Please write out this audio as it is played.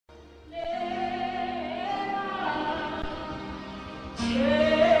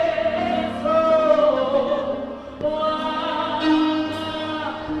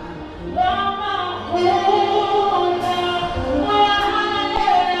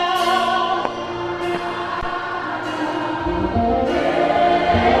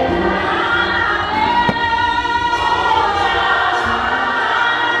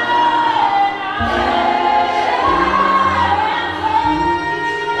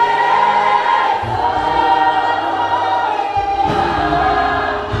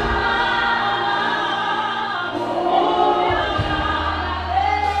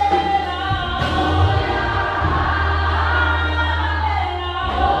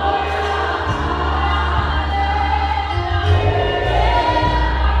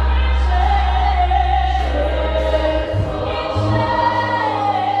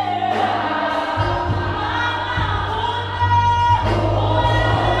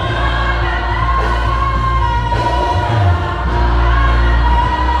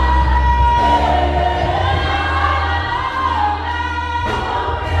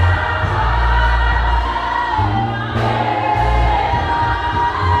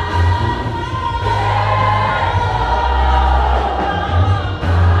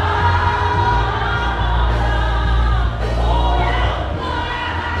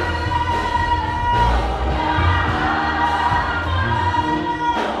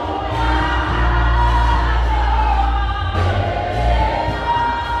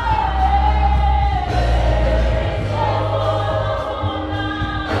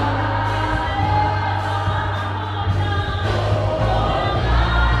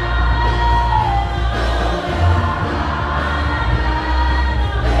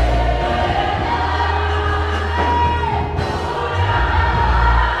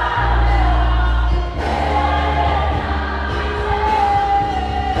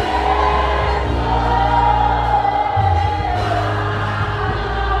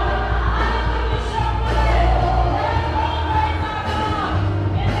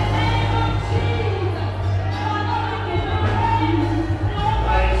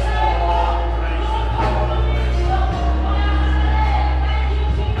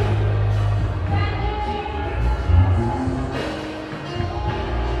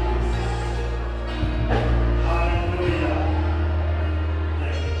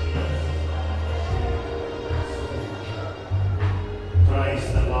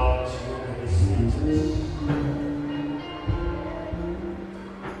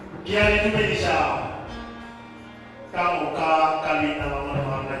Kian itu bisa kamu kali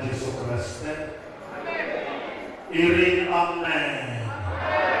nama Yesus Kristus. Iring amen.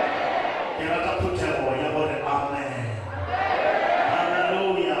 Kita tak percaya ya boleh amen.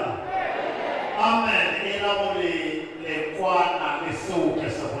 Haleluya. Amen. Ina boleh lekuan Yesus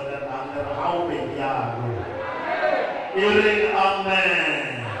kesebelah anda hau berjalan. Iring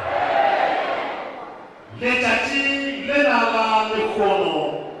amen. Lecaci lenala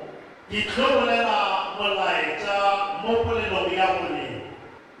lekono. Iklo lena melaita mopole no biabuli.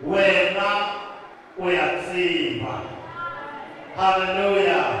 Wena Oyatsiba.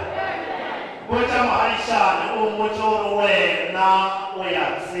 Hallelujah. Bocha maisha na umojoro wena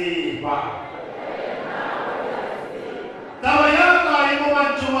oyatsiba. Tawayaka imo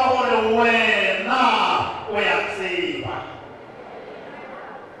manchuma wole wena oyatsiba.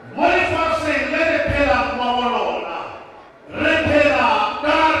 Mori farse lele pela mawolona. Repela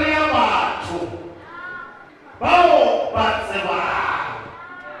karia batu. Bao batseba.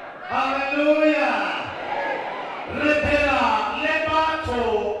 Hallelujah. Repela lebato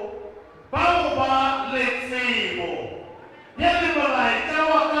bauba letsibo yele molai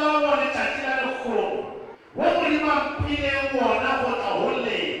tawa kala wona chakila lokho wo mulima mpile wona bota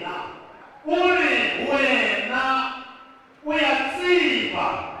holena ule wena uyatsiba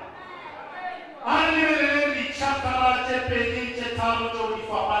alilele lichakala chepeli chetalo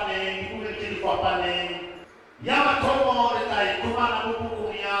chofapane kule chifapane yama tomo letai kumana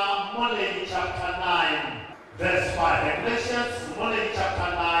bubukunya mole chapter 9 verse 5. Ecclesiastes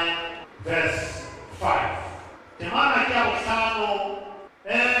chapter 9 verse 5. Temana kia usano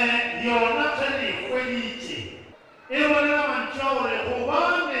yonatani kwelichi. Ewa na manchore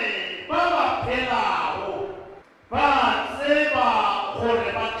hobane baba pelao. Ba seba hore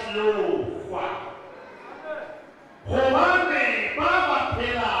batlo kwa. Hobane baba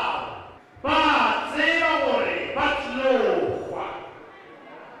pelao. Ba seba hore batlo kwa.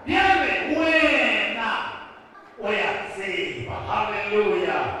 Yale wena oyatsiba.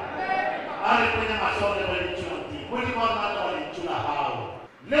 Hallelujah. Ari kwenye mashauri walichuna mti. Mwini mwana walichuna hao.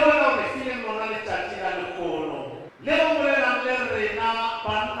 Leo na ulifile mwanale chachira lukono. Leo mwelela mlere na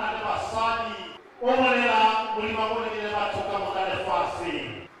banuna le basani. Mwelela mulima mwene kile matoka mwakale fasi.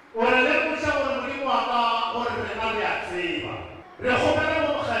 Orele kusha mwene waka orele na liatsiba. Rehomene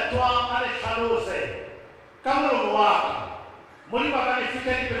mwakhetwa ale khalose. Kamlo mwaka. Mulima kani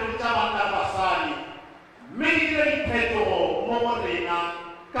fike ni peruchama na basani. Mingile ipeto momorena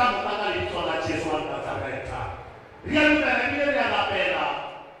kama takalichola Yesu wa Nazareta. Rialu na ngile ya napela.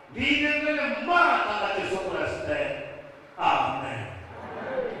 Ngile mara kala Yesu Kristo. Amen.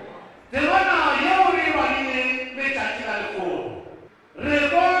 Temana yauri wali mecha kila leko.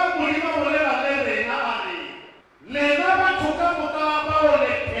 Rebo mulima molela lere na ari. Le baba toka moka bao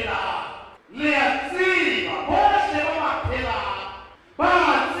le pela. Le atsiba bose baba pela. Ba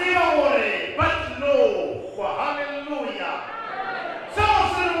atsiba ore batlo. Hallelujah. So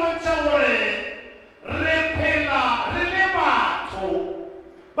sirwanchawore repela relebato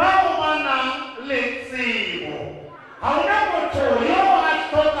baumana letsibo hauna moto yo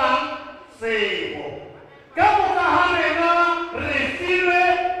atoka sebo kama kahamena refile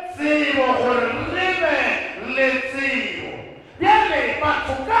sebo horribe letsibo yale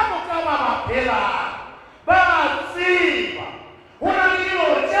batu kama mapela batsiba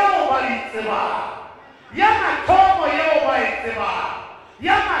unalilo chao balitsiba Yama tomo yo baitseba.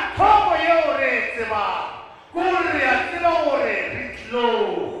 Yama tomo yo retseba. Kuri atsiba ore ritlo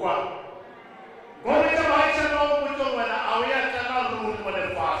kwa. Gomecha baisha no mucho wena awya chana ruli mone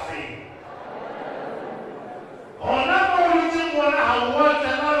fasi. Ona mo luchi mwana hawa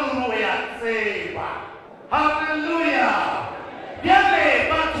chana ruli ya tseba. Hallelujah.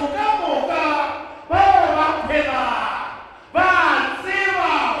 Yale batuka moka bao bapela.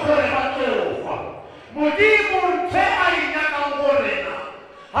 Batsiba kore batofa. Mudimun te ainya kangorena.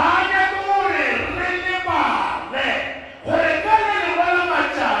 Hanya kore rene bale. Kore kale le wala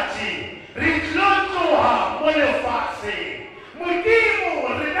machachi. Ritloto ha mole fase. Mudimu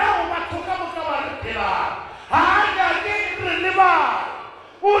renao matoka mkabaretela. Hanya ke rene ba.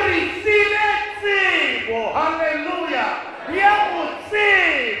 Urisile tsibo. Hallelujah. Ya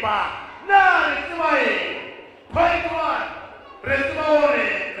utsiba. Na ritiba e. Paitwan. Ritiba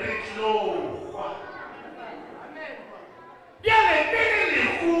ore. Ritlo. Yale pele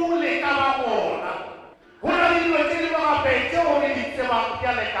kule kama mona. Kuna lilo tili mga peche o nilitse mga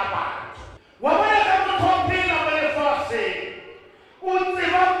yale kama. Wawala kama tompila mele fase. Unse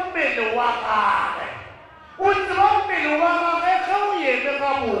wammele wakane. Unse wammele wakane kauye meka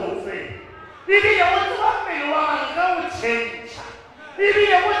muse. Didi ya unse wammele wakane kauchencha.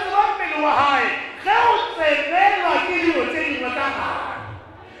 ebile o tseba mmele wa hae ge o tsenelwa ke dilo tse dingwe ka gare.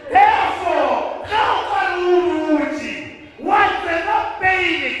 Therefore ge o ka le o dutse wa tsena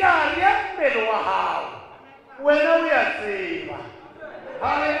peile ka gare ya mmele wa gago, wena o ya tseba.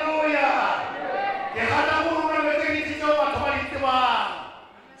 Haleluya. Ke gana go romela tse dintsi tseo batho ba di tsebang,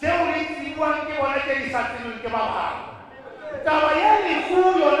 tseo di tsibuang ke bona tse di sa tsebeng ke ba bangwe. Taba ya lefu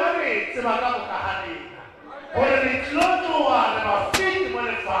yona re tseba ka bokaganena gore re tlo tloga le bafiti mo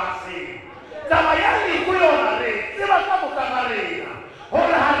lefatsheng. Taba ya lefu yona re tseba ka bokagarena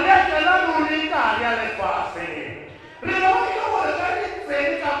gore ga le a tsena lori ka ya lefatsheng. Re bonile gore ka di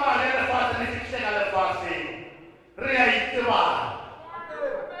tsene ka male ya lefatshe le fitlhe ka lefatsheng re a itsebana.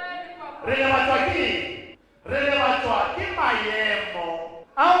 Re le batswa ke maemo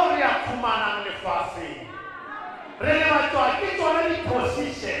ao re a phumanang lefatsheng. Re le batswa ke tsona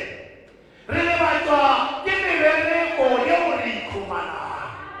di-position. Re le batswa ke mebereko yeo re ikhumanang.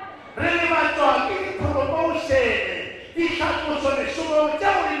 Re le batswa ke di-promotion, ditlhatloso mešomong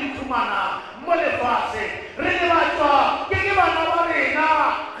tšeo re di phumanang mo lefatsheng. Re le batswa ke bana ba rena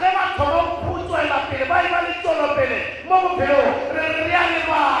ge ba thoma go tswela pele ba e ba le tswelopele mo bophelong re a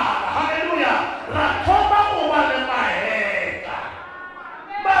lebala. Haleluya. Ra thoma go ba le mahetla,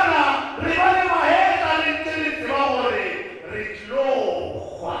 bana re ba le mahetla le ntse le tseba gore re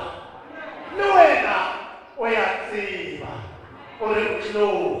tlogwa. Le wena o ya tseba gore o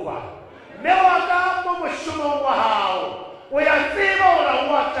tlogwa. Mme wa ka mo mošomong wa gago o ya tseba gore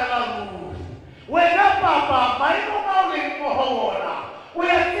o a tlela ruri. Wena papa maemong a o leng mo go bona o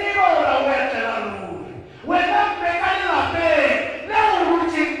ya tseba gore o ya tlela ruri. Wena mme ka lelapeng le o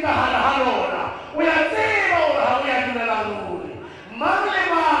rutseng ka gare ga lona o ya tseba gore ga o ya dulela ruri. Mang le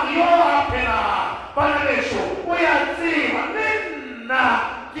mang yo a phelang bana beso o ya tseba, le nna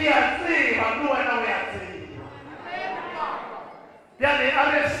ke ya tseba, le wena o ya tseba. Bjale a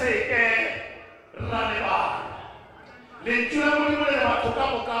re seke ra lebala lentswe la Modimo le batho ka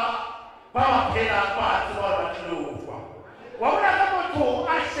moka ba ba phelang ba tseba gore ba tlogwa. Wa bona ka motho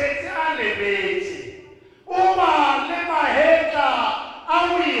a šetse a lebetse o ba le mahetla a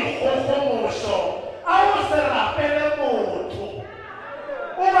o ikgogomošo a o se rapele motho.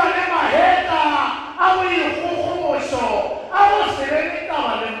 O ba le mahetla a o ikgogomošo a o se be le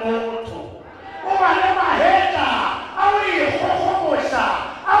taba le motho. O ba le mahetla a o ikgogomoša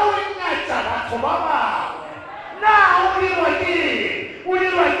a o nyatša batho ba bangwe. Na o dirwa ke eng? O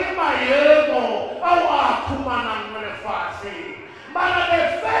dirwa ke maemo ao a phumanang mo lefatsheng. Mara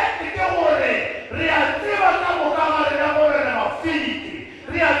effect ke gore re a tseba ka moka ga rena gore re bafiti.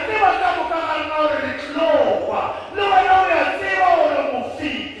 Re a tseba ka moka ga rena gore re tlogwa. Le wena o ya tseba gore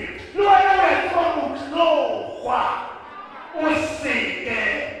mofiti. Le wena o ya tseba gore o tlogwa. O seke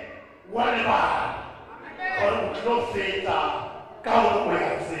wa lebala gore o tlo feta ka gore o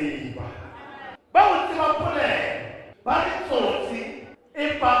ya tseba. Ba o tseba polelo ba re tsotsi e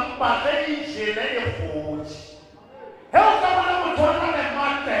pampa ge e jele e gotse. He o ka bona motho a na le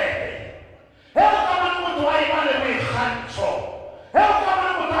matebe, he o ka bona motho a e ba le boikgantsho, he o ka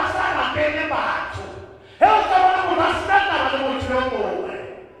bona motho a sa rapele batho, he o ka bona motho a sena taba le motho yo mongwe.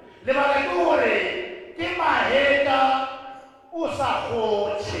 Lebaka ke gore ke mahetla o sa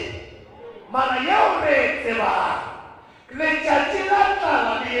gotse. Mara yeo re tsebang letšatši la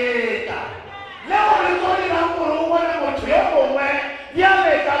tlala leeta leo le tlo dirang gore o bone motho yo mongwe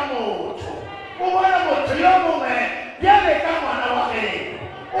bjale ka motho, o bone motho yo mongwe bjale ka ngwana wa geno,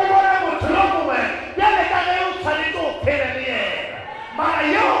 o bone motho yo mongwe bjale ka ge o tshwanetse o phele le yena. Mara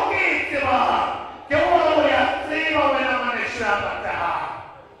yeo ke e tsebang ke gore o ya tseba wena ngwanešo ya rategang.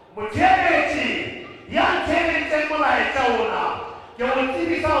 Motheeletši ya ntheeletseng molaetša ona ke go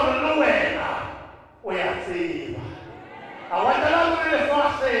tsebisa gore le wena o ya tseba. A wa tlela ruri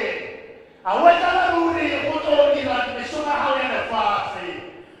lefatsheng, a wa tlela ruri go tlo dira mešomo ya gago ya lefatshe.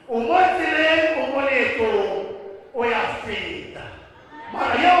 O mo tseleng, o mo leetong, o ya feta.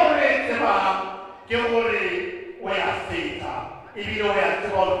 Mara yeo re tsebang ke gore o ya feta ebile o ya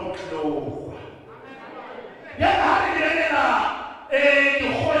tseba gore o tlogwa. Bjale ga re direlela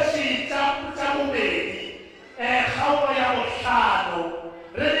dikgoši tša bobedi, kgaolo ya bohlano,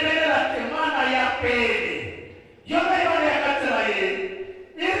 re direlela temana ya pele. Yona e bale ya ka tsela ye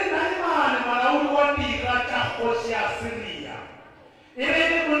e re Naamane molaodi wa dira tša kgoši ya Syria e be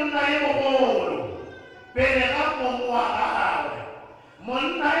le monna ye mogolo pele ga momo wa gagwe,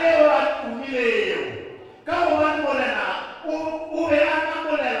 monna eo a tumilego ka gobane morena o be a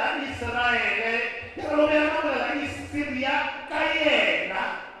namolela Israele, o be a namolela Syria ka yena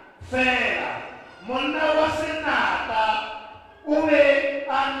fela. Monna wa senata o be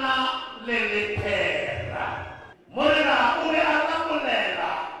a na le lephera. Morena o be a namolela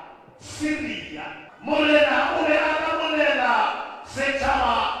Syria. Molena o be a molela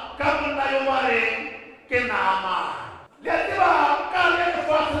setšhaba ka monna yo ba reng ke Nama. Le tseba ka le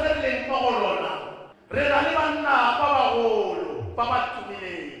lefatshe le leng mo go lona re na le banna ba bagolo ba ba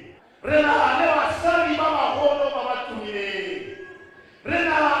tumileng, re na le basadi ba bagolo ba ba tumileng, re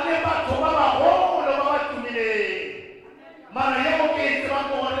na le batho ba bagolo ba ba tumileng. Mara yeo ke tseba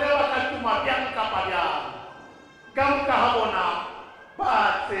gore ba ka tuma bjang kapa bjang ka moka ga bona ba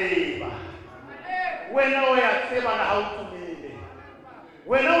tseba. Wena o ya tseba na ha o tumile,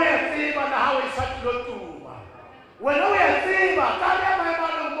 wena o ya tseba na ha o sa tlo tuma, wena o ya tseba ka ya maemo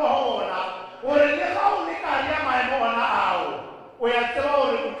a leng mo gona gore le ga o le ka ya maemo ona ao o ya tseba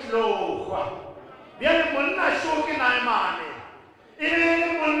gore o tlogwa. Bjale monna sho ke Naemane e be le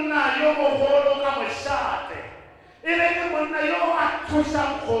monna yo mogolo ka mošate, e be le monna yo a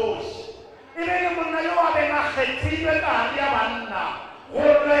thusang kgoši, e be le monna yo a beng a kgethilwe ka gare ya banna go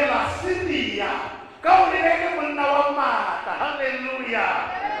lwela Syria ka o lebeke monna wa maatla. Halleluja.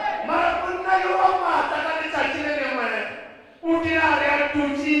 Mara monna yo wa maatla ka letšatši le lengwe o dira re a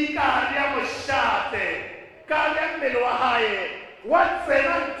dutse ka gare ya mošate ka ya mmele wa gae wa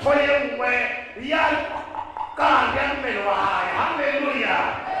tsena ntho ye nngwe ya ka gare ya mmele wa gae. Halleluja.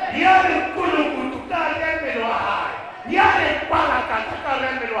 Ya re kulukutu ka gare ya mmele wa gae, ya re palakata ka gare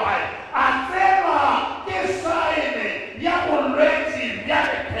ya mmele wa gae. A tseba ke saene ya bolwetši bja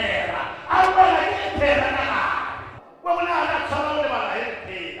lephera, a boela ke lephera ka gare. Wa bona a tshwana o lebala he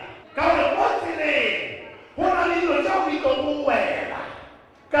lephera ka gore mo tseleng go na le dilo tšeo di tlo go wela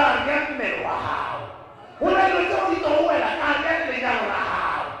ka gare ya mmele wa gago, go na le dilo tšeo di tlo go wela ka gare ya lenyalo la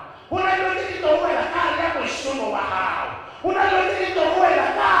gago, go na le dilo tše di tlo go wela ka gare ya mošomo wa gago, go na le dilo tše di tlo go wela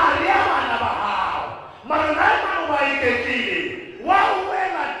ka gare ya bana ba gago. Mara Naemane ba iketlile wa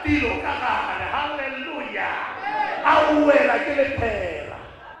wela dilo ka gare. Halleluja. A wela ke lephera.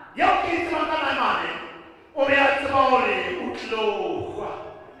 Yeo ke tsebang ka Naemane o be a tseba gore o tlogwa,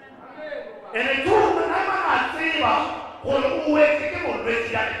 ene tuma Naemane a tseba gore o wetse ke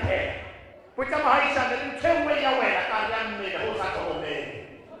bolwetši ya lephera. Potša mogaisane le ntho e nngwe ya wela ka gare ya mmele go sa tlhokomele,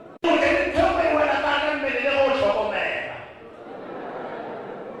 le ntho e nngwe e wela ka gare ya mmele le go tlhokomela.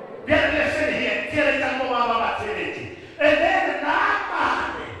 Bjale listen here, theeletsang mo ba ba theeletše. And then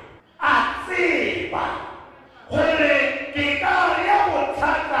Naemane a tseba gore ke ka gare ya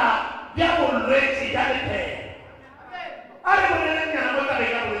bothata bja bolwetši ya lephera. A re bolelenyana mo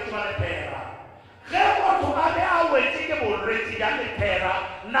tabeng ya bolwetši ba lephera, ge motho a be a wetše ke bolwetši ya lephera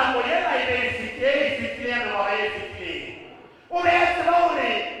nako yela e be e fetile ya mengwaga e fetileng, o be a tseba gore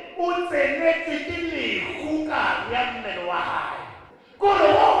o tsenetšwe ke lehu ka gare ya mmele wa gae. Kore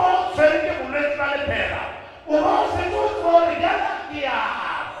wo go tshwere ke bolwetši ba lephera o ba o setse o tseba gore bjala ke a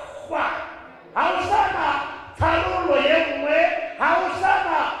gwa, ga o sana tharollo ye nngwe, ga o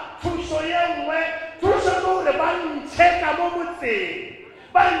sana thuso ye nngwe. Thuso ke gore ba ntšheka mo motseng,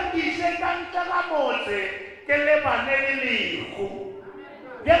 ba nkiše ka ntle ga motse ke lebane le lehu.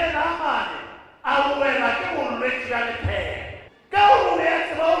 Bjale Naemane a wela ke bolwetši ya lephera ka gore ya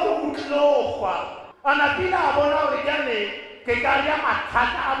tseba gore o tlogwa. A napile a bona gore bjale ke ka ya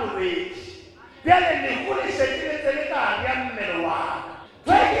mathata a bolwetši, bjale lehu le šetše le tsene ka gare ya mmele wa ka.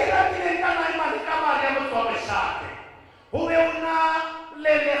 Tse ke ratileng ka Naemane ka mare ya motho wa mošate, go be o na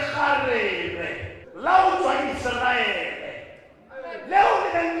le lekgarebe la o tswa Iseraele leo le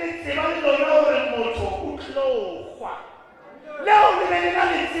beng le tseba le lona gore motho o tlogwa, leo le beng le na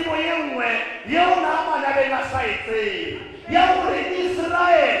le tsebo ye nngwe yeo Naemane a beng a sa e tsebe ya gore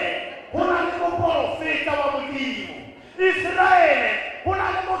Iseraele go na le moprofeta wa Modimo, Iseraele go na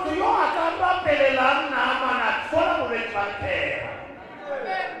le motho yo a ka rapelelang Naemane a fola bolwetši ba lephera.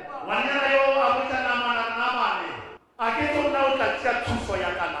 Ngwanyana yo a botša Naemane a ke tsona o tla tšea thuso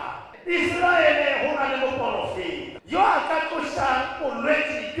ya ka na. Iseraele go na le moprofeta yo a ka tlošang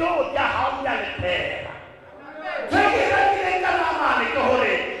bolwetši bjo bja gago bja lephera. Se ke ratileng ka Naemane ke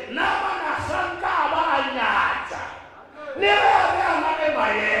gore Naemane a sanka a ba a nyatša, le ge a be a na le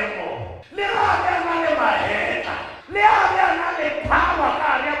maemo, le ge a be a na le magetla, le a be a na le phaba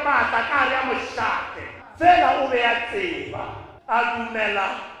ka gare ya maatla ka gare ya mošate, fela o be a tseba a dumela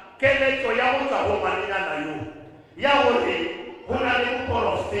keletšo ya go tswa go ngwanenyana yo ya gore go na le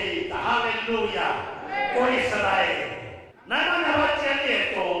moprofeta. Halleluja. Ko Iseraele Naemane ba tšea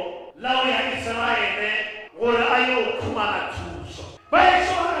leeto la go ya Iseraele gore a yo khumana thuso. Ba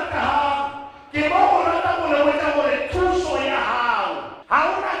ešo ba rata ke mo go rata go le wetša gore thuso ya gago ga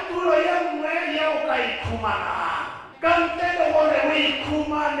o na tulo ye nngwe ye o ka ikhumanang ka ntle le gore o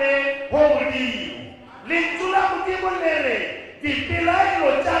ikhumane go Modimo. Lentswe la Modimo le re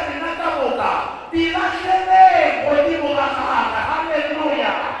dipelaelo tša rena ka moka di latlheleng godimo ga gagwe.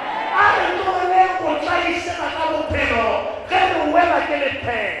 Halleluja. A re bophelo ge re wela ke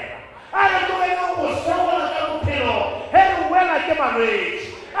lephera a re tlogeleng go sokola ka bophelo ge re wela ke malwetse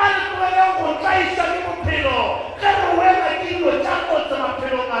a re tlogeleng go tlaiša ke bophelo ge re wela ke dilo tša kotsi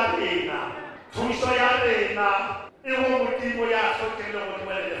maphelong a rena thuso ya rena e go modimo ya hlokeng le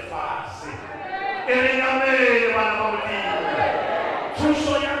godimo le lefase e re nyamele bana ba modimo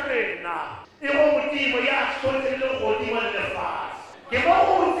thuso ya rena e go modimo ya hlokeng le godimo le lefase ke bo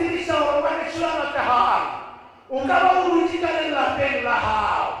go tsebiša gore ba letšholana ka gago o ka ba o dutse ka lelapeng la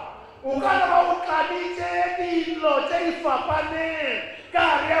gago o ka ba o tladitše dilo tše di fapaneng ka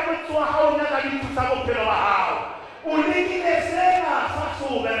gare ya botsoa ga o nyaka dithusa bophelo ba gago o lekile sena sa se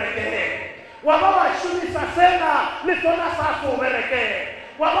o berekeng wa ba wa šomisa sena le sona sa se o berekeng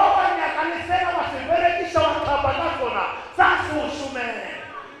wa ba wa nyaka le sena wa se berekiša wa thapa ka sona sa se o šomele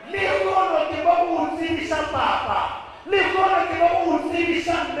le gono ke bo go tsebiša papa le gono ke bo go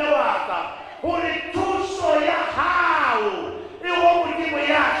tsebiša mme waka gore thuso ya gago e go modimo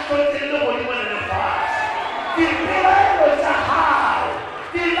ya hloteng le godimo le lefase dipelaelo tša gago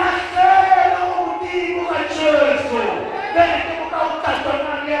di lahlele go modimo ka Jesu bene ke boka o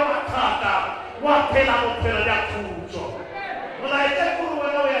tlatswana le ya mathata wa phela bophelo bja khutso molaetša kore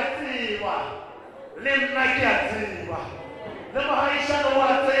wena o ya tseba le nna ke a tseba le mogaišano wa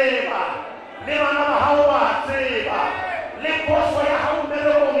tseba le bana ba gago ba tseba le poso ya gago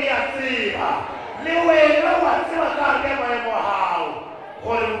merekong ya tseba le wena wa tseba ka gare ya maemo a gago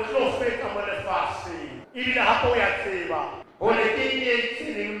gore o tlo feta mo lefaseng ebile gape o ya tseba gore ke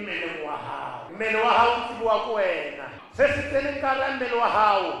nyetseleng mmeleng wa gago mmele wa gago tsebiwa ko wena se se tseneng ka gare ya mmele wa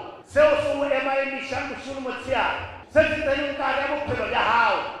gago seo se o emaemišang bosolo motšheare se se tseneng ka gare ya bophelo bja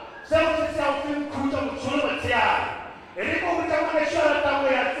gago seo se se ao senkhutša bosolo motšheare e le ko botša manešoaratago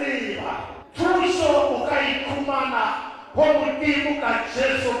ya tseba thuso o ka ikhumana go modimo ka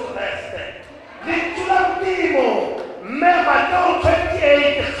Jesu Kriste le tula modimo mme Mateo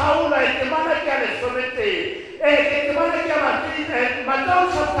 28 kgaola e temana ke a lesometeng ke temana ke a Mateo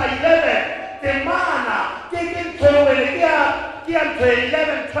chapter 11 temana ke nthowele ke a ntho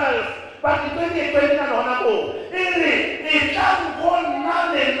 11-12 but ntho e na lona ko e re e tla go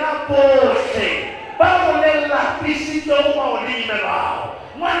nna lena bohle ba go lelapisitse go ba o le imelwago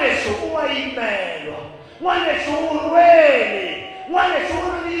ngwaneso o a imelwa ngwaneso o rwele ngwaneso o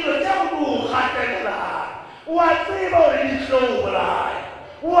re dilo tša go di gatelela o a tseba gore di tlo o bolaya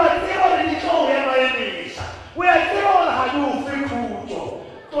o a tseba gore di tlo o emaemiša o a tseba gore ga di o fe khutso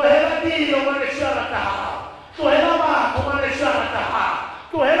tlogela dilo ngwaneso ya rata gago tlogela batho ngwaneso ya rata gago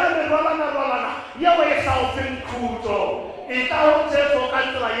tlogela merwalana yeo e sa o feng khutso e tla go Jesu ka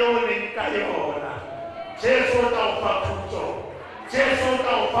tsela yeo leng ka yona Jesu o tla o fa khutso Jesu o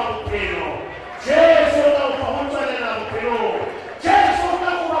tla o fa bophelo Jesu o tla o fa go tswelela bophelo Jesu o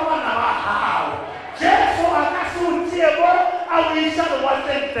tla go ba bana ba gago Jesu a ka se o tšee mo a o iša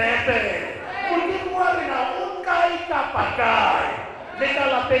lewatleng tepe modimo wa rena o kae kapa kae le ka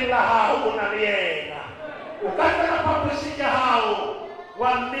lapeng la gago o na le yena o ka tsena phaposing ya gago wa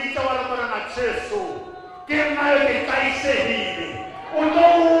mmitša wa lemonana Jesu ke nna yo ke tlaisegile o tlo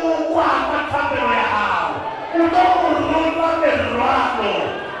kwa mathapelo ya gago o tlo go rola merwalo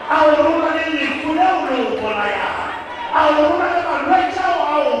a o rola le lefu leo le o bolayang a o rola le malwetse ao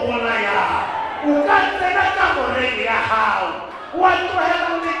a o bolayang o ka tsena ka moreng ya gago wa tlogela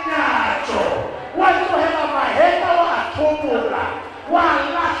lenyatso wa tlogela maheta wa thobola wa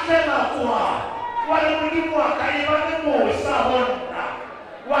lahlela kwa wa le modimo wa ka e ba le mosa gonna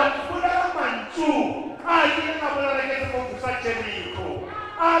wa tlolela mantšu a kileng a bolela ke sefofu sa Jeriko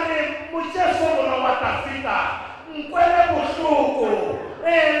a re mojesu bona wa tafika nkwele bohloko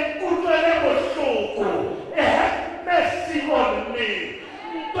nkutlwele bohloko mercy on me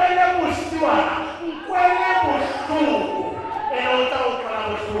nkwele bosiwana nkwele bohloko ene o tla o tlala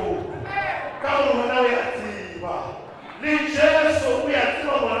bohloko ka gore gona o ya tseba le Jesu o ya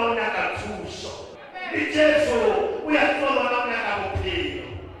tseba bona o nyaka thuso le Jesu o ya tseba bona o nyaka bophelo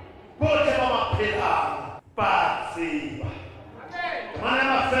botlhe ba maphelang ba tseba mana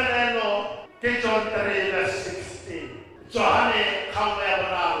mafelelo ke John 3:16 Johane kgaolo ya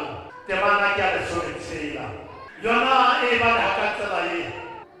boraro temana ke a lesometshela yona e ba le haka tsela ye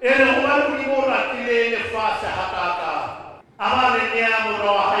e re go ba le modimo o ratile lefase hakaka a ba le nea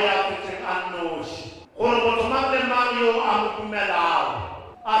morwa wa hae a phetseng a nnoši gore motho mang le mang yo a mo dumelago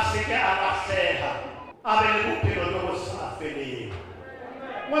a seke a lahlega a be le bophelo jo bo sa feleng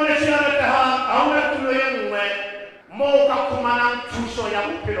ngwaneso ya retegang ga o ya tulo ye nngwe mo o ka khumanang thuso ya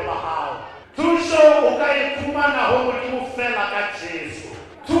bophelo ba gago thuso o ka e khumana go modimo fela ka Jesu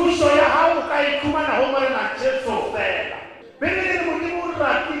thuso ya gago o ka e khumana go morena Jesu fela bebele le modimo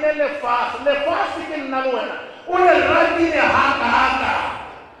ratile lefase ke nna le wena o le ratile haka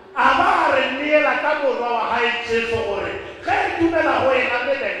a ba re neela ka morwa wa hae Jesu gore ge re dumela go ena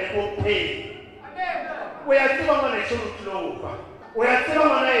le bene bophelo o ya tseba ngwana e shoro tlofa o ya tseba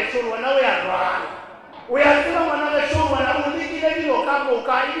ngwana e shoro wena o ya rwala o ya tseba ngwana e shoro wena o lekile dilo ka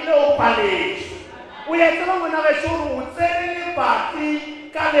moka ebile o paletse o ya tseba ngwana e shoro o tsene lebati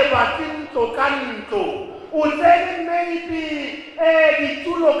ka lebati ntlo ka ntlo o tsene maybe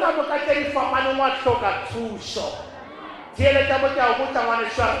ditulo ka moka tse di fapaneng wa hloka thuso tiele tsa botsa o botsa ngwana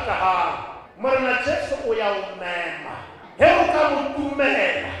shwa ka ha morena Jesu o ya o mema he o ka mo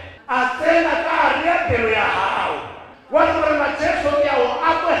tumela a tsena ka ria pelo ya hao wa morena Jesu ya o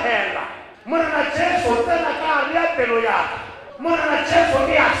amohela morena Jesu tsena ka ria pelo ya morena Jesu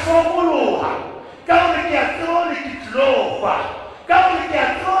ya somoloha ka o ke ya tsone ke tlofa ka o ke ya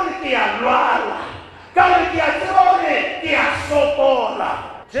tsone ke ya lwala ka o ke ya tsone ke ya sokola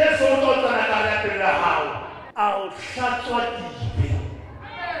Jesu o tsena ka ria pelo ya hao ao hlatswa dibe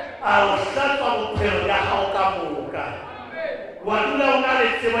ao hlatswa bophelo ya hao ka moka wa dula o na le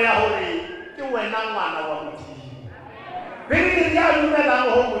tsebo ya hore ke wena ngwana wa Modimo bebele ya dumelang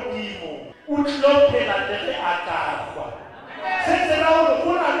ho Modimo o tlophela le ge a ka fa se tsela hore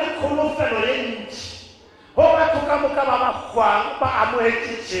go na le kholofelo ye ntši ho batho ka moka ba ba kgwang ba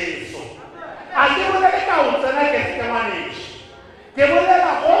amohetse Jesu a ke bolele ka o tsena ke ngwanešo ke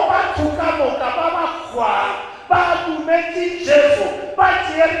bolela go batho ka moka ba ba kgwang ba dumetse Jesu ba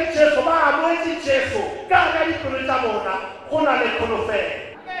tšere Jesu ba amohetse Jesu ka ga dipelo tsa bona go na le kholofelo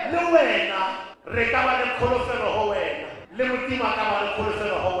le wena re ka ba le kholofelo ho wena le Modimo ka ba le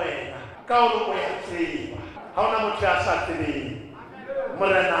kholofelo ho wena ka o ya tseba ha ona motho ya sa tsebeng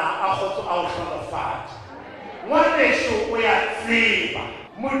morena a khotso a o hlokofatsa ngwanešo o ya tseba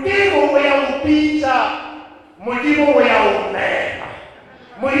Modimo o ya o bitsa Modimo o ya o mema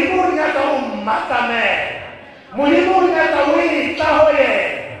Modimo o nyaka o mmakamela Modimo o nyaka o itla ho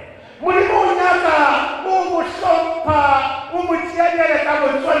yena Modimo o nyaka o mo hlompha o mo tsianyela ka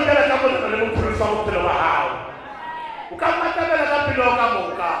botswalela ka botswalela le bopholosa bophelo ba hao o ka matamela ka pelo ka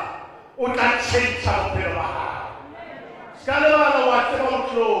moka o tla tšhentšha bophelo ba hao ska lebala wa tseba o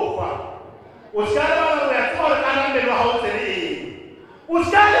tlofa o ska lebala o ya tseba gore ka mmele wa hao tsene eng o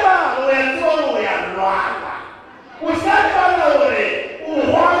ska lebala o ya tseba gore o ya lwala o ska lebala gore o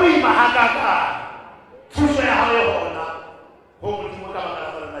hwa boima hakaka thuso ya hao hona ho Modimo ka baka la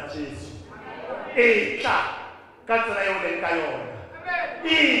morena Jesu e tla ka tsela eo leng ka yona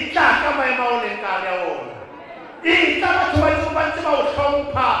e tla ka maemo ao leng ka ya ona e tla batho ba ntse ba o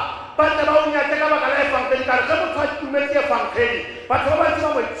hlompha ba ntse ba o nyatse ka baka la efankgedi ka re ge motho a tumetse efankgedi batho ba bantse ba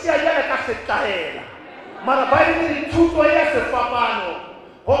mo tšea jale ka setlaela mara ba e le dithuto ya sefapano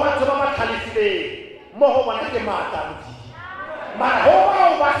go batho ba ba tlhalefileng mo go bona ke maatla Modimo mara ho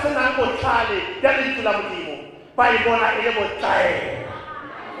bao ba senang botlhale ya lentswe la Modimo ba e bona e le botlaela